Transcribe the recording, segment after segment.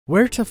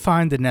Where to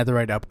find the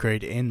netherite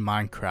upgrade in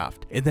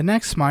Minecraft. In the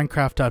next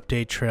Minecraft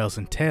update Trails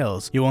and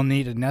Tales, you will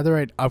need a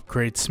netherite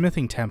upgrade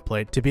smithing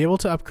template to be able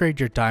to upgrade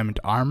your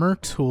diamond armor,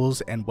 tools,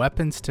 and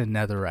weapons to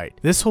netherite.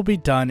 This will be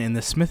done in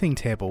the smithing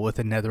table with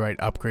a netherite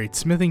upgrade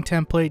smithing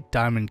template,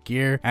 diamond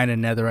gear, and a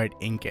netherite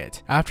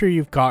ingot. After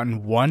you've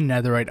gotten one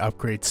netherite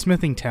upgrade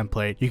smithing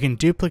template, you can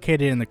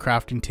duplicate it in the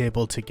crafting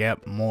table to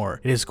get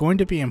more. It is going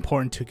to be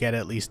important to get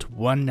at least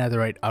one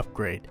netherite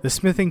upgrade. The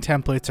smithing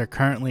templates are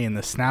currently in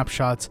the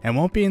snapshots and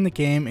won't be in the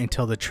game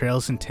until the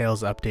Trails and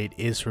Tales update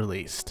is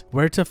released.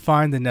 Where to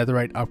find the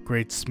netherite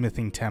upgrade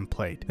smithing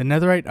template. The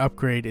netherite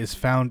upgrade is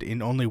found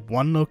in only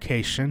one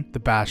location, the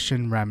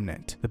bastion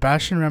remnant. The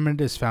bastion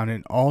remnant is found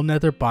in all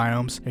nether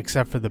biomes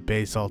except for the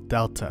basalt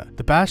delta.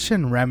 The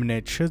bastion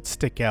remnant should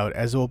stick out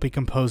as it will be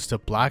composed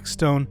of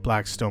blackstone,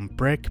 blackstone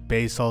brick,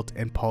 basalt,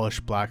 and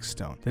polished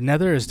blackstone. The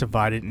nether is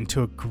divided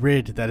into a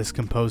grid that is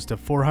composed of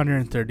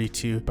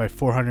 432 by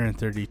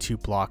 432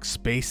 block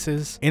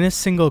spaces. In a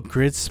single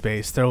grid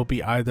space, there will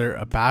be either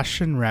a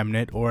bastion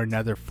remnant or a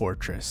nether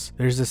fortress.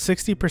 There's a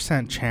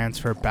 60% chance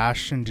for a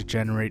bastion to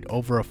generate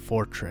over a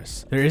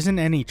fortress. There isn't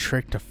any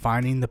trick to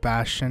finding the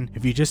bastion.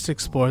 If you just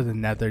explore the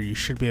nether, you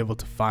should be able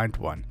to find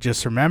one.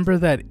 Just remember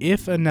that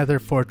if a nether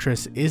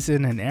fortress is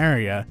in an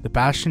area, the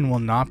bastion will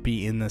not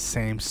be in the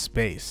same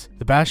space.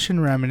 The bastion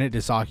remnant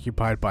is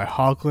occupied by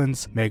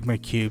hoglins, magma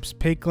cubes,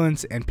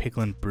 piglins, and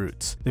piglin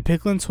brutes. The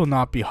piglins will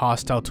not be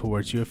hostile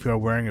towards you if you are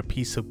wearing a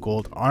piece of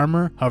gold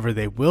armor, however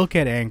they will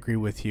get angry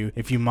with you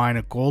if you mine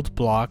a gold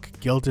block,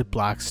 gilded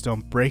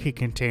blackstone, break a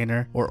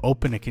container, or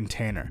open a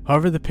container.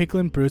 However, the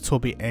piglin brutes will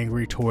be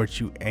angry towards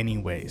you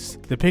anyways.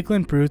 The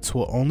piglin brutes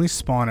will only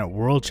spawn at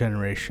world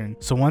generation,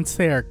 so once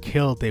they are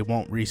killed they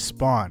won't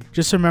respawn.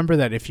 Just remember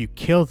that if you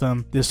kill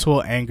them, this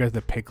will anger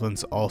the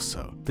piglins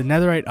also. The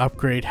netherite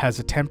upgrade has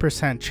a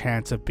 10%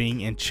 chance of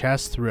being in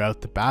chests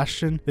throughout the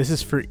bastion. This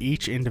is for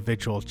each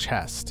individual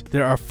chest.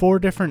 There are 4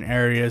 different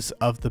areas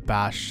of the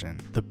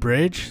bastion: the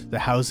bridge, the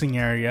housing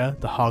area,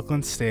 the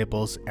hoglin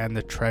stables, and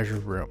the treasure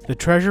room. The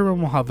treasure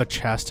room will have a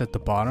chest at the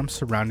bottom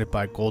surrounded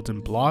by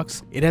golden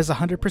blocks. It has a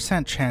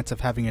 100% chance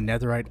of having a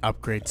netherite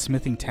upgrade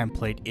smithing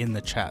template in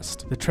the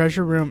chest. The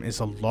treasure room is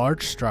a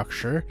large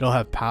structure. It'll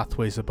have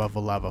pathways above a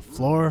lava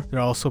floor.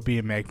 There'll also be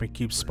a magma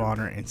cube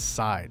spawner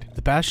inside.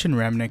 The bastion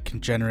remnant can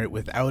generate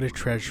without a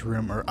treasure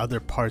room or other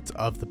parts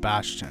of the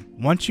bastion.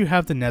 Once you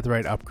have the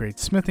netherite upgrade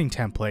smithing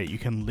template, you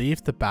can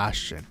leave the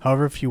bastion.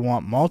 However, if you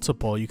want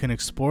multiple, you can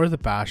explore the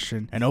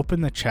bastion and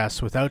open the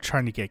chest without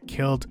trying to get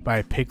killed by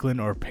a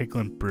piglin or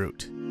piglin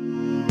brute.